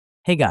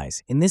Hey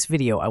guys, in this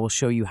video I will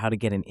show you how to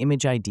get an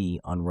image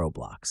ID on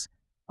Roblox.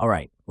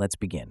 Alright, let's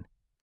begin.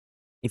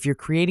 If you're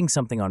creating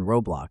something on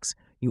Roblox,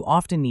 you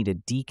often need a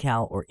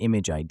decal or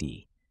image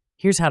ID.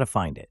 Here's how to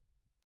find it.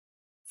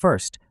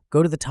 First,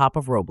 go to the top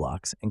of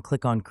Roblox and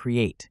click on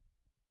Create.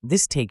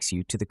 This takes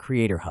you to the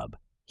Creator Hub.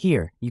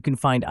 Here, you can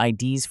find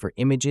IDs for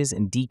images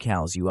and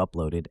decals you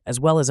uploaded, as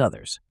well as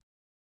others.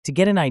 To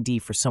get an ID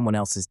for someone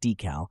else's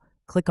decal,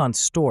 click on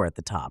Store at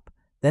the top,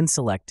 then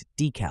select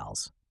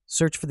Decals.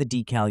 Search for the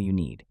decal you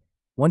need.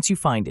 Once you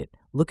find it,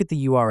 look at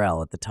the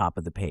URL at the top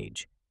of the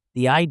page.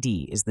 The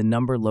ID is the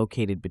number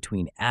located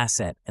between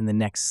asset and the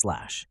next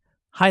slash.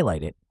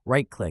 Highlight it,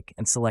 right-click,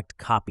 and select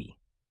Copy.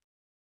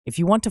 If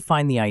you want to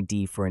find the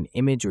ID for an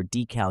image or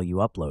decal you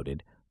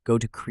uploaded, go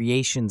to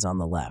Creations on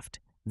the left,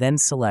 then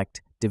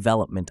select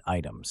Development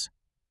Items.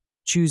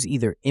 Choose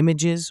either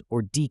images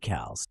or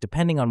decals,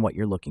 depending on what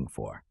you're looking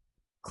for.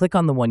 Click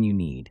on the one you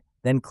need,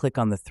 then click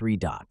on the three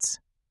dots.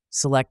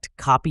 Select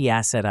Copy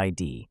Asset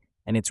ID,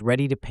 and it's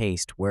ready to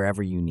paste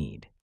wherever you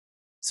need.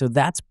 So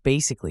that's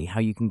basically how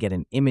you can get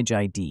an image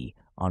ID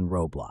on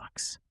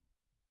Roblox.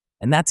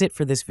 And that's it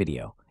for this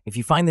video. If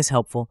you find this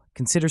helpful,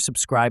 consider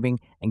subscribing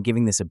and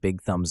giving this a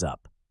big thumbs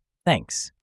up. Thanks.